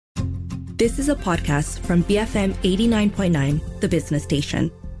This is a podcast from BFM 89.9, the business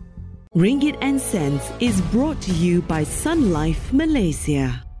station. Ringgit and Cents is brought to you by Sun Life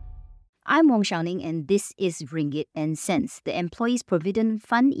Malaysia. I'm Wong Xiaoning and this is Ringgit and Cents. The Employees Provident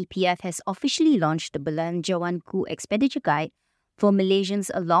Fund EPF has officially launched the Belajawanku expenditure guide for Malaysians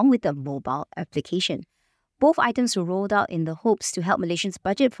along with a mobile application. Both items were rolled out in the hopes to help Malaysians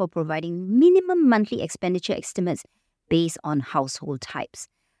budget for providing minimum monthly expenditure estimates based on household types.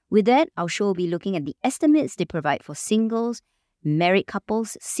 With that, our show will be looking at the estimates they provide for singles, married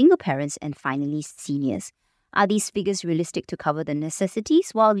couples, single parents, and finally seniors. Are these figures realistic to cover the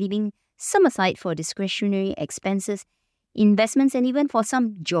necessities while leaving some aside for discretionary expenses, investments, and even for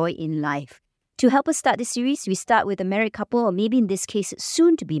some joy in life? To help us start this series, we start with a married couple, or maybe in this case,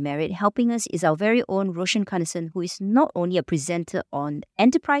 soon to be married. Helping us is our very own Roshan Kanesan, who is not only a presenter on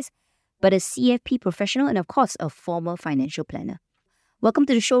Enterprise, but a CFP professional and, of course, a former financial planner. Welcome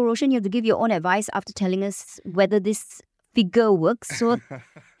to the show, Roshan. You have to give your own advice after telling us whether this figure works. So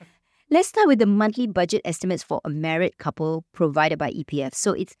let's start with the monthly budget estimates for a married couple provided by EPF.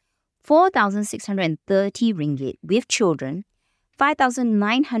 So it's 4,630 ringgit with children,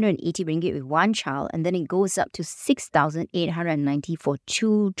 5,980 ringgit with one child, and then it goes up to 6,890 for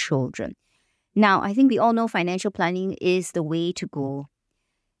two children. Now, I think we all know financial planning is the way to go.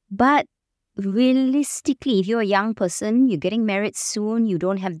 But realistically, if you're a young person, you're getting married soon, you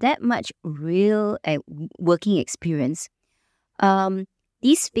don't have that much real working experience.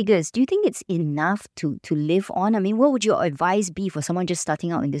 These figures, do you think it's enough to live on? I mean, what would your advice be for someone just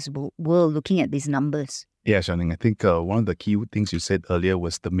starting out in this world looking at these numbers? Yeah, Shanning, I think one of the key things you said earlier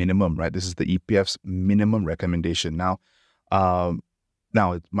was the minimum, right? This is the EPF's minimum recommendation. Now,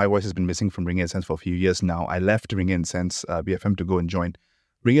 my voice has been missing from Ringgit and Cents for a few years now. I left Ringgit and Cents BFM to go and join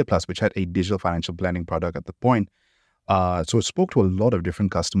Ringgit Plus, which had a digital financial planning product at the point. So I spoke to a lot of different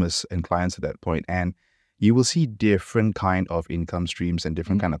customers and clients at that point, and you will see different kind of income streams and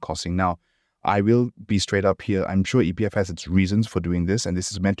different kind of costing. Now, I will be straight up here. I'm sure EPF has its reasons for doing this, and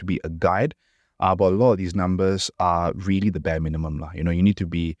this is meant to be a guide. But a lot of these numbers are really the bare minimum. You know, you need to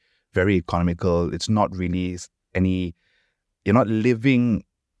be very economical. It's not really you're not living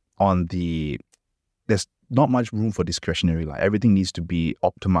on there's not much room for discretionary. Everything needs to be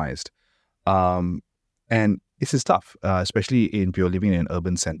optimized. And this is tough, especially if you're living in an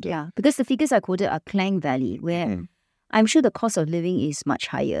urban center. Yeah, because the figures I quoted are Klang Valley, where I'm sure the cost of living is much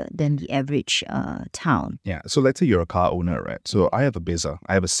higher than the average town. Yeah, so let's say you're a car owner, right? So I have a Beza.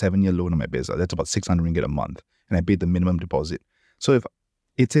 I have a 7-year loan on my Beza. That's about 600 ringgit a month. And I paid the minimum deposit. So if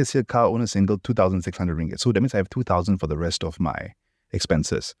it says here, car owner single, 2,600 ringgit. So that means I have 2,000 for the rest of my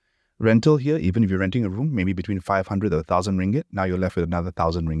expenses. Rental here, even if you're renting a room, maybe between 500 or 1,000 ringgit, now you're left with another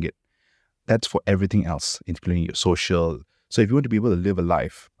 1,000 ringgit. That's for everything else, including your social. So if you want to be able to live a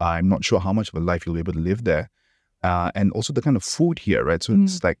life, I'm not sure how much of a life you'll be able to live there. And also the kind of food here, right? So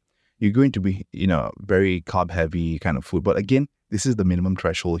it's like you're going to be, very carb heavy kind of food. But again, this is the minimum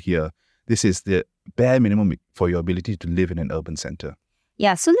threshold here. This is the bare minimum for your ability to live in an urban center.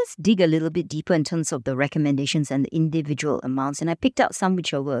 Yeah, so let's dig a little bit deeper in terms of the recommendations and the individual amounts. And I picked out some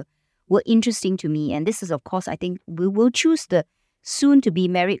which were interesting to me. And this is, of course, I think we will choose the soon-to-be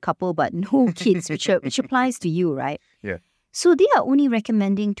married couple but no kids, which applies to you, right? Yeah. So they are only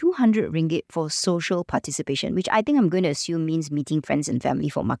recommending 200 ringgit for social participation, which I think I'm going to assume means meeting friends and family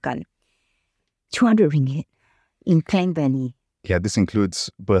for makan. 200 ringgit in Klang Valley. Yeah, this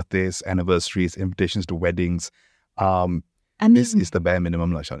includes birthdays, anniversaries, invitations to weddings. This is the bare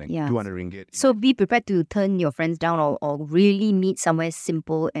minimum, Lashaning. Yeah. 200 ringgit. So be prepared to turn your friends down or really meet somewhere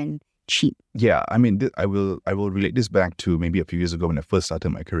simple and cheap. Yeah, I mean, I will relate this back to maybe a few years ago when I first started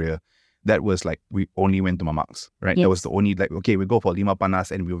my career. That was like, we only went to Mamak's, right? Yes. That was the only, we go for Lima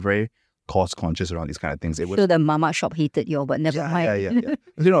Panas, and we were very cost conscious around these kind of things. It was, so the mama shop hated you, but never mind.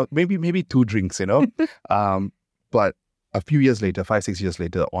 Yeah. maybe 2 drinks, But a few years later, 5-6 years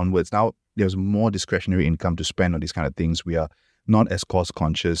later onwards, now there's more discretionary income to spend on these kind of things. We are not as cost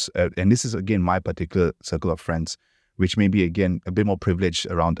conscious. And this is, again, my particular circle of friends, which may be, again, a bit more privileged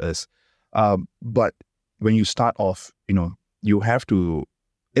around us. But when you start off, you have to,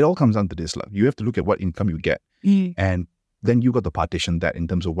 it all comes down to this. You have to look at what income you get. And then you got to partition that in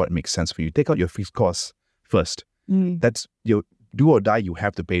terms of what makes sense for you. Take out your fixed costs first. That's your do or die, you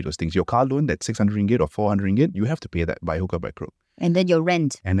have to pay those things. Your car loan, that's 600 ringgit or 400 ringgit, you have to pay that by hook or by crook. And then your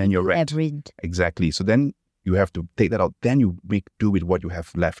rent. Rent. Exactly. So then you have to take that out. Then you make do with what you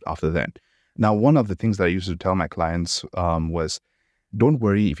have left after that. Now, one of the things that I used to tell my clients was, don't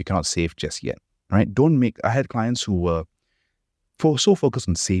worry if you cannot save just yet, right? I had clients who were so focused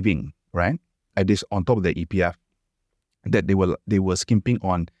on saving, right? At this, on top of the EPF, that they were skimping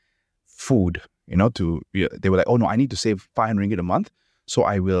on food, they were like, oh no, I need to save 500 ringgit a month. So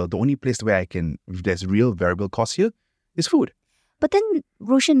the only place where if there's real variable cost here is food. But then,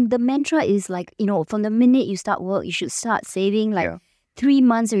 Roshan, the mantra is like, from the minute you start work, you should start saving 3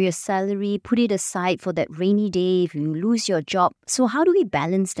 months of your salary, put it aside for that rainy day if you lose your job. So how do we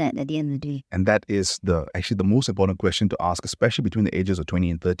balance that at the end of the day? And that is actually the most important question to ask, especially between the ages of 20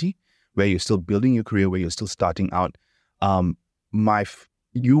 and 30, where you're still building your career, where you're still starting out.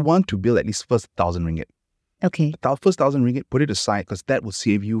 You want to build at least first 1,000 ringgit. Okay. The first 1,000 ringgit, put it aside because that will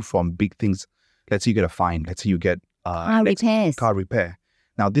save you from big things. Let's say you get a fine. Let's say you get car repair.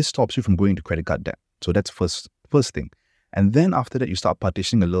 Now, this stops you from going into credit card debt. So that's first thing. And then after that, you start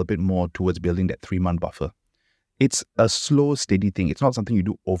partitioning a little bit more towards building that 3-month buffer. It's a slow, steady thing. It's not something you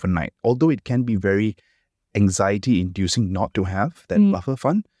do overnight. Although it can be very anxiety-inducing not to have that buffer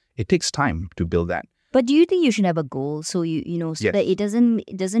fund, it takes time to build that. But do you think you should have a goal so that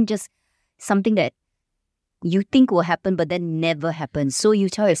it doesn't just something that you think will happen but then never happens? So you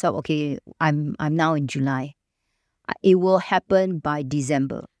tell yourself, okay, I'm now in July. It will happen by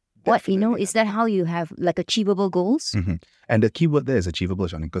December. Is that how you have achievable goals? Mm-hmm. And the key word there is achievable,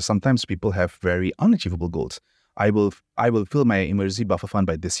 Johnny, because sometimes people have very unachievable goals. I will fill my emergency buffer fund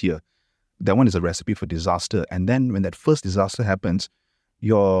by this year. That one is a recipe for disaster. And then when that first disaster happens,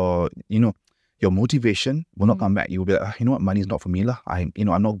 your motivation will not come back. You will be like, money is not for me. I'm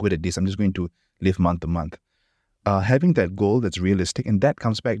not good at this. I'm just going to live month to month. Having that goal that's realistic, and that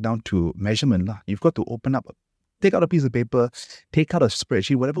comes back down to measurement. You've got to take out a piece of paper, take out a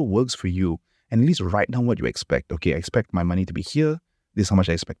spreadsheet, whatever works for you, and at least write down what you expect. Okay, I expect my money to be here. This is how much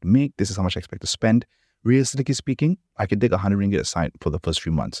I expect to make. This is how much I expect to spend. Realistically speaking, I can take 100 ringgit aside for the first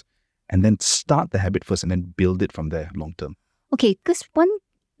few months and then start the habit first and then build it from there long term. Okay, because one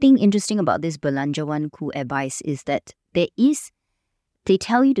thing interesting about this Belajawanku advice is that they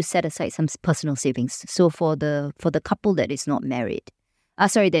tell you to set aside some personal savings. So for the couple that is not married,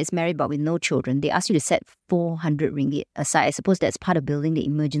 that is married but with no children, they ask you to set 400 ringgit aside. I suppose that's part of building the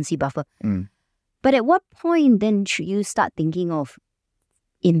emergency buffer. But at what point then should you start thinking of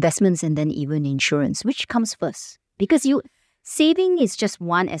investments and then even insurance? Which comes first? Because saving is just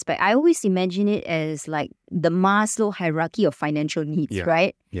one aspect. I always imagine it as like the Maslow hierarchy of financial needs,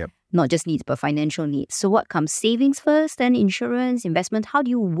 right? Yep. Not just needs, but financial needs. So what comes? Savings first, then insurance, investment? How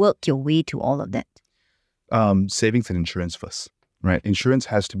do you work your way to all of that? Savings and insurance first, right? Insurance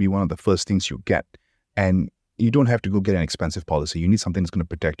has to be one of the first things you get. And you don't have to go get an expensive policy. You need something that's going to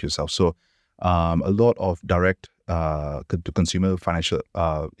protect yourself. So a lot of direct to consumer financial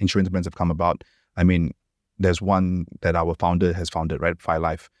insurance brands have come about. I mean, there's one that our founder has founded, right?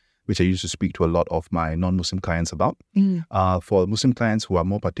 FiLife, which I used to speak to a lot of my non-Muslim clients about. For Muslim clients who are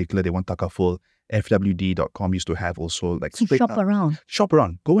more particular, they want takaful. FWD.com used to have also shop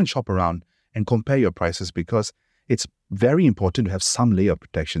around. Go and shop around and compare your prices because it's very important to have some layer of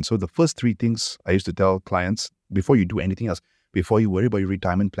protection. So the first 3 things I used to tell clients before you do anything else, before you worry about your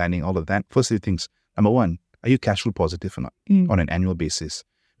retirement planning, all of that, first 3 things. Number 1, are you cash flow positive or not on an annual basis?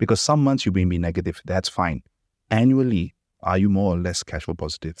 Because some months you may be negative, that's fine. Annually, are you more or less cash flow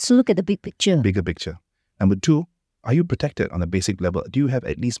positive? So look at the big picture. Bigger picture. Number 2, are you protected on a basic level? Do you have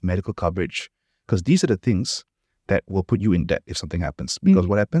at least medical coverage? Because these are the things that will put you in debt if something happens. Because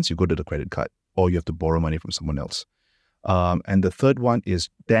what happens? You go to the credit card or you have to borrow money from someone else. And the third one is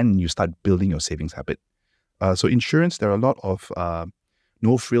then you start building your savings habit. So insurance, there are a lot of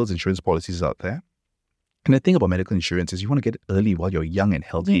no-frills insurance policies out there. And the thing about medical insurance is you want to get it early while you're young and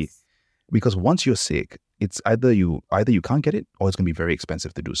healthy. Yes. Because once you're sick, it's either you can't get it or it's going to be very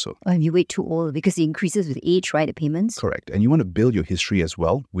expensive to do so. And you wait too old because it increases with age, right, the payments? Correct. And you want to build your history as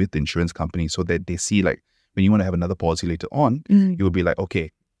well with the insurance company so that they see when you want to have another policy later on, you will be like,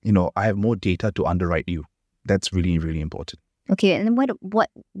 okay, I have more data to underwrite you. That's really, really important. Okay, and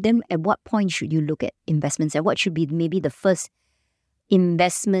then at what point should you look at investments? And what should be maybe the first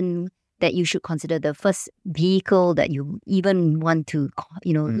investment that you should consider, the first vehicle that you even want to,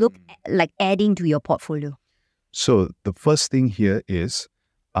 look like adding to your portfolio? So the first thing here is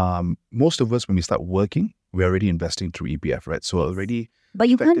most of us, when we start working, we're already investing through EPF, right? So already... But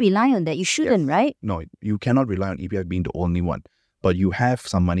you can't rely on that. You shouldn't, right? No, you cannot rely on EPF being the only one. But you have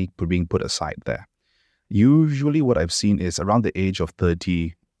some money being put aside there. Usually what I've seen is around the age of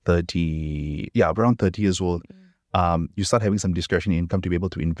around 30 years old, you start having some discretionary income to be able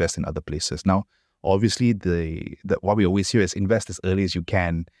to invest in other places. Now, obviously, what we always hear is invest as early as you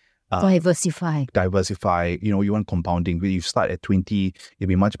can. Diversify. You want compounding. When you start at 20, you'll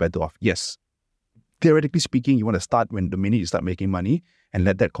be much better off. Yes. Theoretically speaking, you want to start the minute you start making money and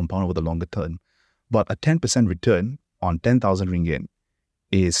let that compound over the longer term. But a 10% return on 10,000 ringgit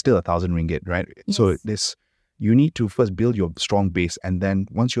is still 1,000 ringgit, right? Yes. So you need to first build your strong base, and then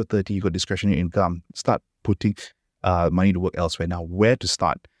once you're 30, you got discretionary income, start putting money to work elsewhere. Now, where to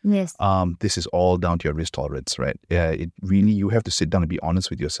start? Yes. This is all down to your risk tolerance, right? You have to sit down and be honest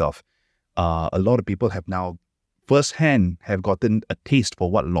with yourself. A lot of people have now firsthand have gotten a taste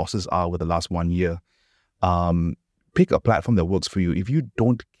for what losses are over the last 1 year. Pick a platform that works for you. If you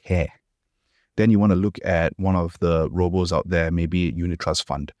don't care, then you want to look at one of the robos out there, maybe unit trust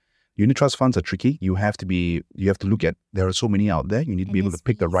fund. Unit trust funds are tricky. You have to look at, there are so many out there. You need to be able to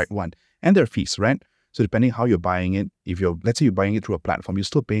pick the right one. And there are fees, right? So depending how you're buying it, let's say you're buying it through a platform, you're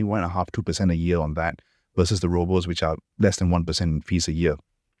still paying 1.5%, 2% a year on that versus the robos, which are less than 1% in fees a year.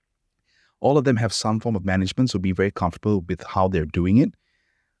 All of them have some form of management, so be very comfortable with how they're doing it.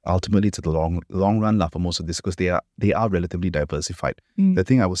 Ultimately, it's the long run for most of this because they are relatively diversified. The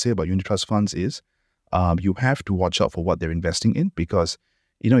thing I will say about unit trust funds is you have to watch out for what they're investing in, because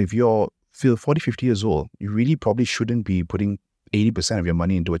if you're 40, 50 years old, you really probably shouldn't be putting 80% of your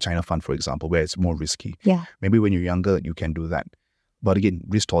money into a China fund, for example, where it's more risky. Yeah. Maybe when you're younger, you can do that. But again,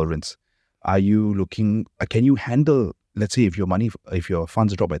 risk tolerance. Can you handle, let's say if your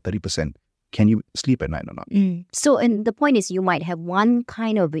funds drop by 30%, can you sleep at night or not? So, and the point is, you might have one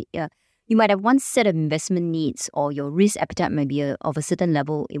set of investment needs, or your risk appetite might be of a certain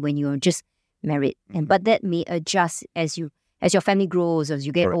level when you're just married, but that may adjust as your family grows, as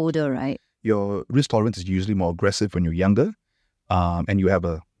you get older, right? Your risk tolerance is usually more aggressive when you're younger, and you have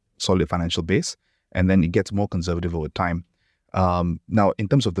a solid financial base, and then it gets more conservative over time. Now, in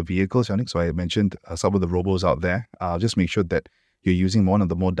terms of the vehicles, Yannick, so I mentioned some of the robos out there. Just make sure that you're using one of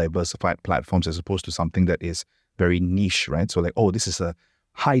the more diversified platforms as opposed to something that is very niche, right? So like, this is a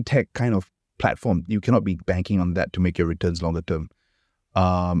high-tech kind of platform. You cannot be banking on that to make your returns longer term.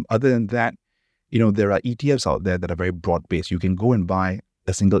 Other than that, there are ETFs out there that are very broad-based. You can go and buy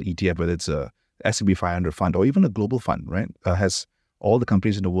a single ETF, whether it's a S&P 500 fund or even a global fund, right? Has all the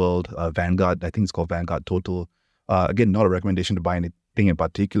companies in the world, Vanguard, I think it's called Vanguard Total. Again, not a recommendation to buy anything in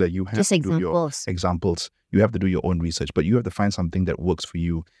particular. You have to do your examples. You have to do your own research, but you have to find something that works for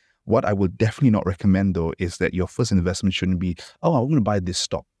you. What I would definitely not recommend, though, is that your first investment shouldn't be, I'm going to buy this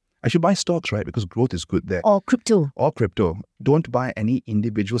stock. I should buy stocks, right? Because growth is good there. Or crypto. Don't buy any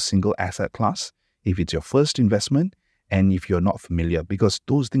individual single asset class if it's your first investment and if you're not familiar, because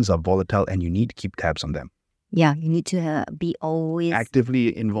those things are volatile and you need to keep tabs on them. Yeah, you need to be always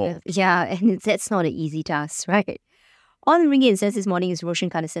actively involved. Yeah, and that's not an easy task, right? On Ringgit and Cents this morning is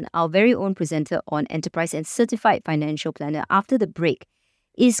Roshan Kanesan, our very own presenter on Enterprise and Certified Financial Planner. After the break,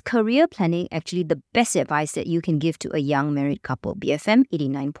 is career planning actually the best advice that you can give to a young married couple? BFM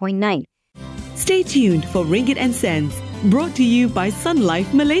 89.9. Stay tuned for Ringgit and Cents, brought to you by Sun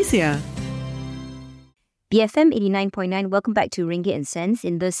Life Malaysia. BFM 89.9, welcome back to Ringgit and Cents.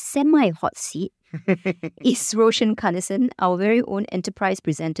 In the semi-hot seat is Roshan Kanesan, our very own enterprise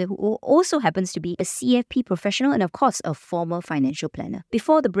presenter, who also happens to be a CFP professional and, of course, a former financial planner.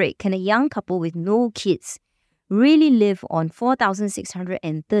 Before the break, can a young couple with no kids really live on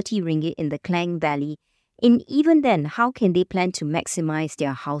 4,630 ringgit in the Klang Valley? And even then, how can they plan to maximize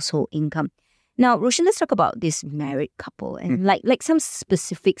their household income? Now, Roshan, let's talk about this married couple and like some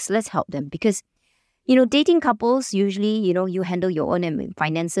specifics. Let's help them, because dating couples, usually, you handle your own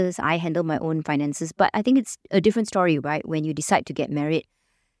finances. I handle my own finances. But I think it's a different story, right, when you decide to get married.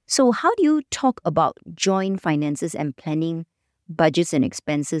 So how do you talk about joint finances and planning budgets and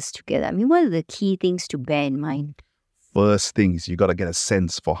expenses together? I mean, what are the key things to bear in mind? First things, you got to get a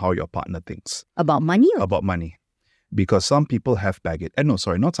sense for how your partner thinks. About money? About money. Because some people have baggage. No,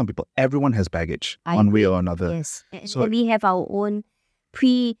 sorry, not some people. Everyone has baggage, one way or another. Yes. So we have our own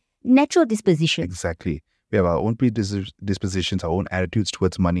natural disposition. Exactly. We have our own predispositions, our own attitudes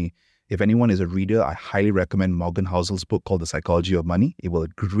towards money. If anyone is a reader, I highly recommend Morgan Housel's book called The Psychology of Money. It will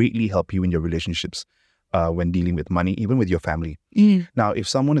greatly help you in your relationships when dealing with money, even with your family. Now, if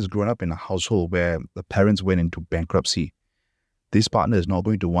someone has grown up in a household where the parents went into bankruptcy, this partner is not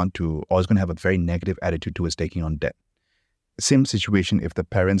going to want to, or is going to have a very negative attitude towards taking on debt. Same situation if the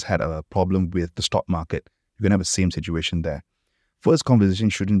parents had a problem with the stock market. You're going to have the same situation there. First conversation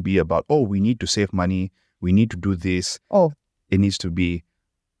shouldn't be about, we need to save money, we need to do this. It needs to be,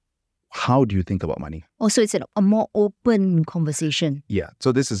 how do you think about money? So it's a more open conversation. Yeah.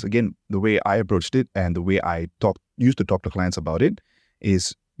 So this is, again, the way I approached it and the way I used to talk to clients about it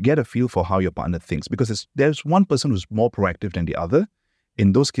is get a feel for how your partner thinks. Because there's one person who's more proactive than the other.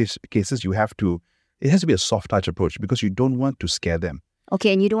 In those cases, it has to be a soft touch approach because you don't want to scare them.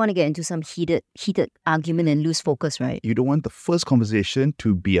 Okay, and you don't want to get into some heated argument and lose focus, right? You don't want the first conversation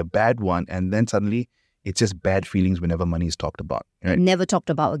to be a bad one and then suddenly it's just bad feelings whenever money is talked about. Right? Never talked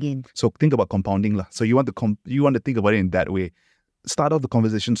about again. So think about compounding. So you want to think about it in that way. Start off the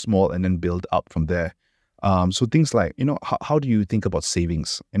conversation small and then build up from there. So things like, how do you think about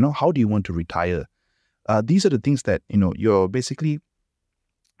savings? How do you want to retire? These are the things that, you're basically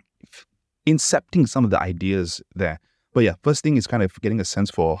incepting some of the ideas there. But yeah, first thing is kind of getting a sense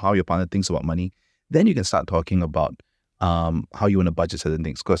for how your partner thinks about money. Then you can start talking about how you want to budget certain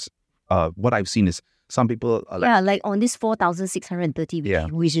things. Because what I've seen is some people are like on this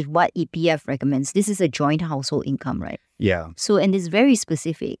 4,630, which is what EPF recommends. This is a joint household income, right? Yeah. So, and it's very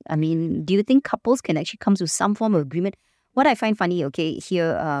specific. I mean, do you think couples can actually come to some form of agreement? What I find funny,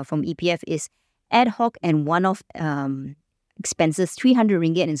 here from EPF is ad hoc and one-off expenses, 300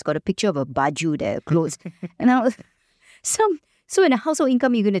 ringgit, and it's got a picture of a baju there, clothes. And I was, so in a household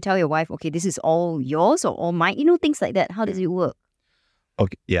income, you're going to tell your wife, okay, this is all yours or all mine, things like that. How does it work?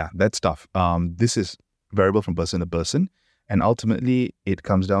 Okay, yeah, that's tough. This is variable from person to person, and ultimately it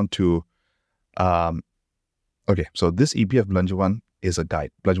comes down to, so this EPF Belajawanku is a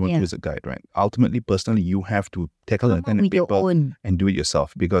guide. Belajawanku is a guide, right? Ultimately, personally, you have to tackle a pen and paper and do it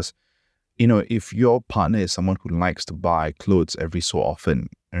yourself because, if your partner is someone who likes to buy clothes every so often,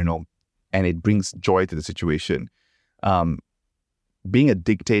 and it brings joy to the situation, being a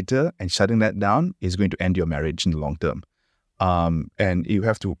dictator and shutting that down is going to end your marriage in the long term. And you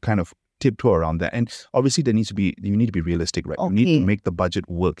have to kind of tiptoe around that. And obviously you need to be realistic, right? Okay. You need to make the budget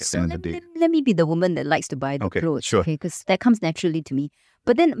work at the end of the day. Let me be the woman that likes to buy the clothes. Sure. Okay, because that comes naturally to me.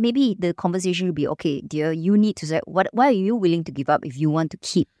 But then maybe the conversation would be, okay, dear, you need to say, what are you willing to give up if you want to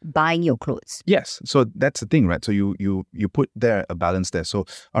keep buying your clothes? Yes. So that's the thing, right? So you put there a balance there. So,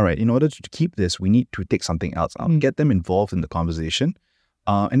 all right, in order to keep this, we need to take something else. Get them involved in the conversation.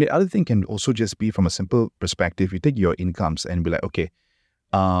 And the other thing can also just be from a simple perspective. You take your incomes and be like, okay.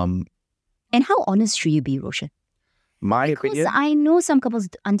 And how honest should you be, Roshan? Opinion? Because I know some couples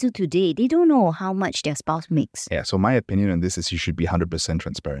until today, they don't know how much their spouse makes. Yeah, so my opinion on this is you should be 100%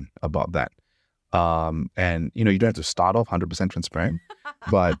 transparent about that. And, you don't have to start off 100% transparent,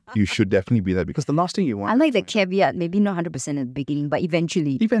 but you should definitely be that because the last thing you want... I like the caveat, maybe not 100% at the beginning, but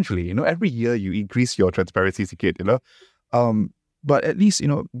eventually. Eventually, every year you increase your transparency ticket, But at least,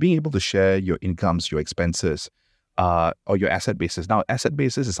 being able to share your incomes, your expenses, or your asset basis. Now, asset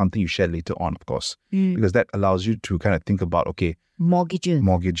basis is something you share later on, of course, because that allows you to kind of think about, okay,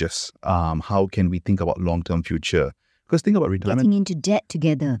 mortgages. How can we think about long-term future? Because think about retirement. Getting into debt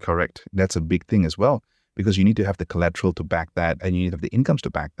together. Correct. That's a big thing as well, because you need to have the collateral to back that, and you need to have the incomes to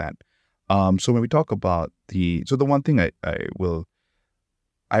back that. So when we talk about the one thing I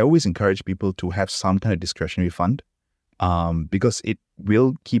always encourage people to have some kind of discretionary fund. Because it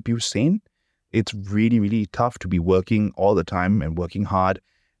will keep you sane. It's really, really tough to be working all the time and working hard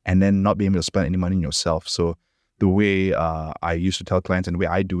and then not being able to spend any money on yourself. So the way I used to tell clients and the way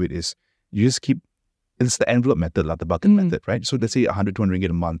I do it is you just it's the envelope method, like the bucket method, right? So let's say 100, 200 ringgit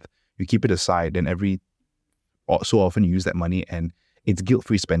a month, you keep it aside and every so often you use that money and it's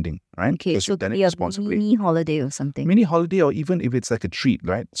guilt-free spending, right? Okay, so it could be a mini holiday or something. Mini holiday, or even if it's like a treat,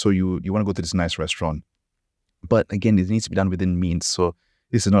 right? So you want to go to this nice restaurant. But again, it needs to be done within means. So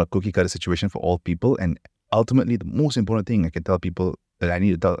this is not a cookie cutter situation for all people. And ultimately, the most important thing I can tell people that I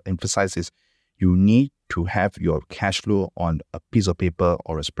need to emphasize is you need to have your cash flow on a piece of paper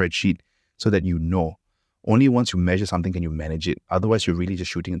or a spreadsheet so that you know. Only once you measure something can you manage it. Otherwise, you're really just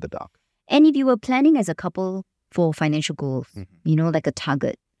shooting in the dark. And if you were planning as a couple for financial goals, like a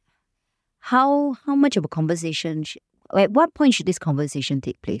target, how much of a conversation... At what point should this conversation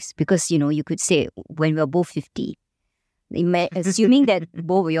take place? Because, you could say when we're both 50, assuming that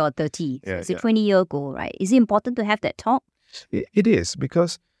both of you are 30, it's a 20-year goal, right? Is it important to have that talk? It is,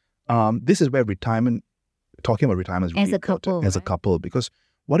 because this is where talking about retirement is really important as a couple, because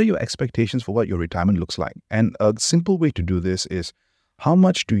what are your expectations for what your retirement looks like? And a simple way to do this is how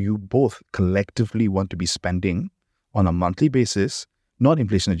much do you both collectively want to be spending on a monthly basis, not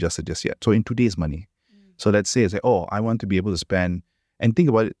inflation adjusted just yet. So in today's money. So let's say, I want to be able to spend, and think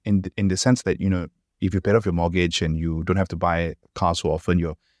about it in the sense that, if you pay off your mortgage and you don't have to buy a car so often,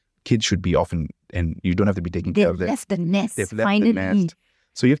 your kids should be often, and you don't have to be taking care of them. They've left the nest. They've left the nest.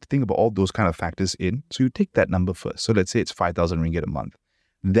 So you have to think about all those kind of factors in. So you take that number first. So let's say it's 5,000 ringgit a month.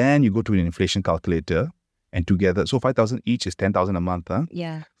 Then you go to an inflation calculator and together, so 5,000 each is 10,000 a month. Huh?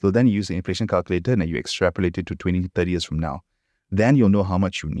 Yeah. So then you use the inflation calculator and then you extrapolate it to 20, 30 years from now. Then you'll know how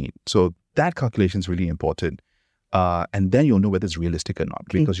much you need. So that calculation is really important. And then you'll know whether it's realistic or not,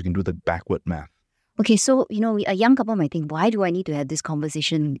 because you can do the backward math. Okay, so, a young couple might think, why do I need to have this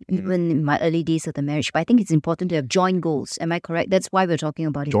conversation even in my early days of the marriage? But I think it's important to have joint goals. Am I correct? That's why we're talking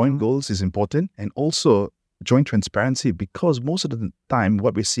about it. Joint goals is important, and also joint transparency, because most of the time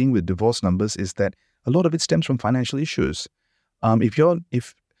what we're seeing with divorce numbers is that a lot of it stems from financial issues.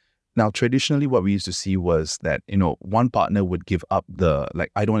 Now, traditionally, what we used to see was that, one partner would give up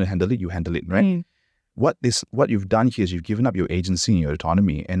I don't want to handle it, you handle it, right? What you've done here is you've given up your agency and your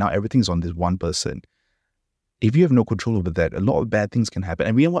autonomy, and now everything's on this one person. If you have no control over that, a lot of bad things can happen.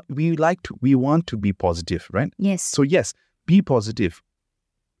 And we want to be positive, right? Yes. So yes, be positive.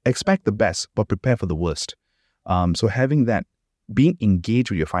 Expect the best, but prepare for the worst. So having that, being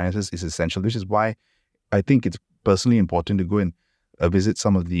engaged with your finances is essential, which is why I think it's personally important to go and visit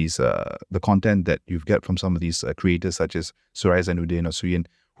some of these, the content that you get from some of these creators such as Surai Zainuddin or Suyin,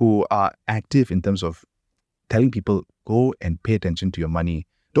 who are active in terms of telling people, go and pay attention to your money.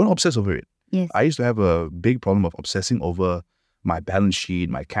 Don't obsess over it. Yes. I used to have a big problem of obsessing over my balance sheet,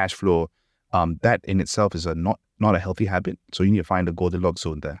 my cash flow. That in itself is not a healthy habit. So you need to find a Goldilocks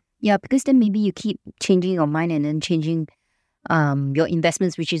zone there. Yeah, because then maybe you keep changing your mind and then changing your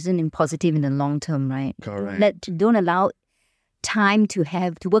investments, which isn't positive in the long term, right? Correct. Don't allow time to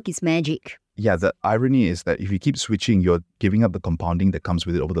work its magic. Yeah, the irony is that if you keep switching, you're giving up the compounding that comes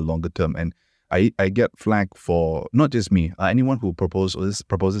with it over the longer term. And I get flagged for, not just me, anyone who proposes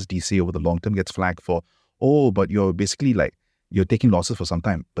DCA over the long term gets flagged for, but you're basically you're taking losses for some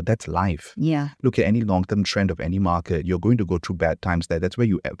time. But that's life. Yeah. Look at any long-term trend of any market. You're going to go through bad times there. That's where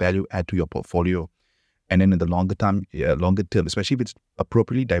you value add to your portfolio. And then in the longer term, especially if it's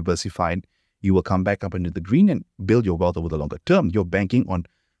appropriately diversified, you will come back up into the green and build your wealth over the longer term. You're banking on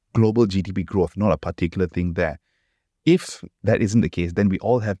global GDP growth, not a particular thing there. If that isn't the case, then we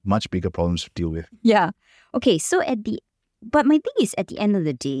all have much bigger problems to deal with. Yeah. Okay, but my thing is, at the end of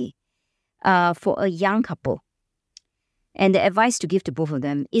the day, for a young couple, and the advice to give to both of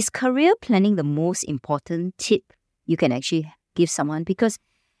them, is career planning the most important tip you can actually give someone? Because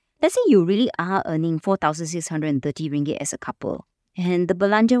let's say you really are earning 4,630 ringgit as a couple, and the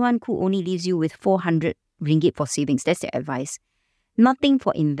Belajawanku only leaves you with 400 ringgit for savings. That's the advice. Nothing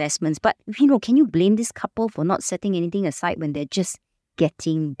for investments. But, can you blame this couple for not setting anything aside when they're just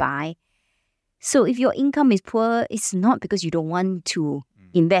getting by? So if your income is poor, it's not because you don't want to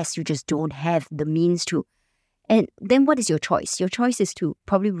invest. You just don't have the means to. And then what is your choice? Your choice is to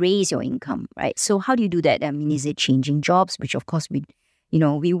probably raise your income, right? So how do you do that? I mean, is it changing jobs, which of course we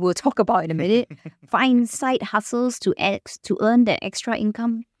will talk about in a minute. Find side hustles to earn that extra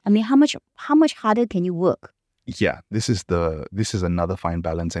income. I mean, how much harder can you work? Yeah, this is another fine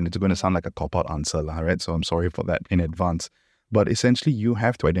balance, and it's going to sound like a cop-out answer, right? So I'm sorry for that in advance. But essentially, you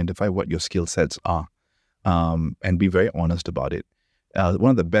have to identify what your skill sets are, and be very honest about it.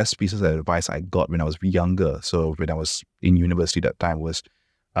 One of the best pieces of advice I got when I was younger, so when I was in university that time, was,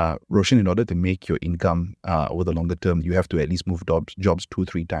 Roshan, in order to make your income over the longer term, you have to at least move jobs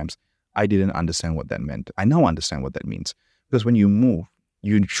 2-3 times. I didn't understand what that meant. I now understand what that means. Because when you move,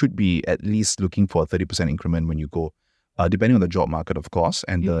 you should be at least looking for a 30% increment when you go, depending on the job market, of course,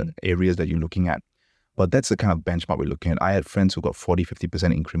 and the areas that you're looking at. But that's the kind of benchmark we're looking at. I had friends who got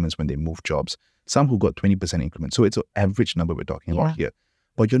 40-50% increments when they moved jobs, some who got 20% increments. So it's an average number we're talking about here.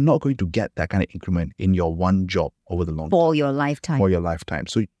 But you're not going to get that kind of increment in your one job over the long term. For your lifetime.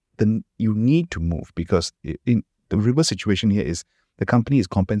 So then you need to move, because in the reverse situation here is the company is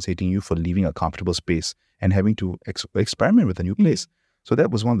compensating you for leaving a comfortable space and having to experiment with a new place. So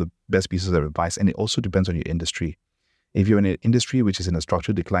that was one of the best pieces of advice. And it also depends on your industry. If you're in an industry which is in a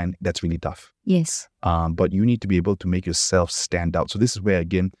structural decline, that's really tough. Yes. But you need to be able to make yourself stand out. So this is where,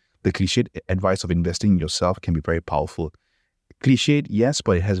 again, the cliched advice of investing in yourself can be very powerful. Cliched, yes,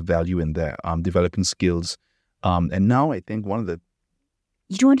 but it has value in there. Developing skills. And now I think one of the...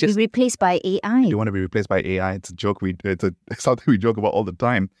 You don't want to be replaced by AI. You want to be replaced by AI. It's a joke. It's something we joke about all the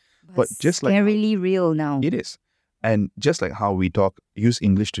time. But just like... scarily real now. It is. And just like how we use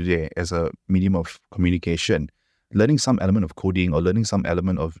English today as a medium of communication, learning some element of coding or learning some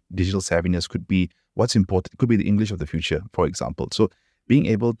element of digital savviness could be what's important. It could be the English of the future, for example. So being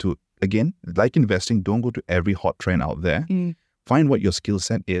able to, again, like investing, don't go to every hot trend out there. Find what your skill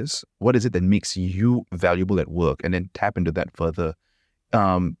set is. What is it that makes you valuable at work? And then tap into that further.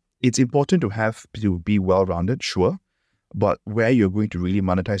 It's important to be well-rounded, sure. But where you're going to really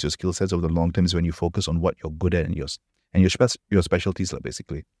monetize your skill sets over the long term is when you focus on what you're good at and your specialties,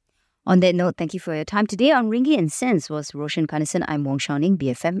 basically. On that note, thank you for your time today. On Ringgit and Cents was Roshan Kanesan. I'm Wong Xiaoning,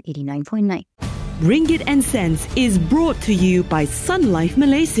 BFM 89.9. Ringgit and Cents is brought to you by Sun Life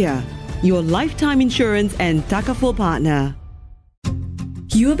Malaysia, your lifetime insurance and Takaful partner.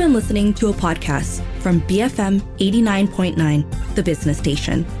 You have been listening to a podcast from BFM 89.9, the business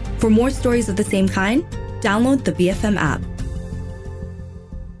station. For more stories of the same kind, download the BFM app.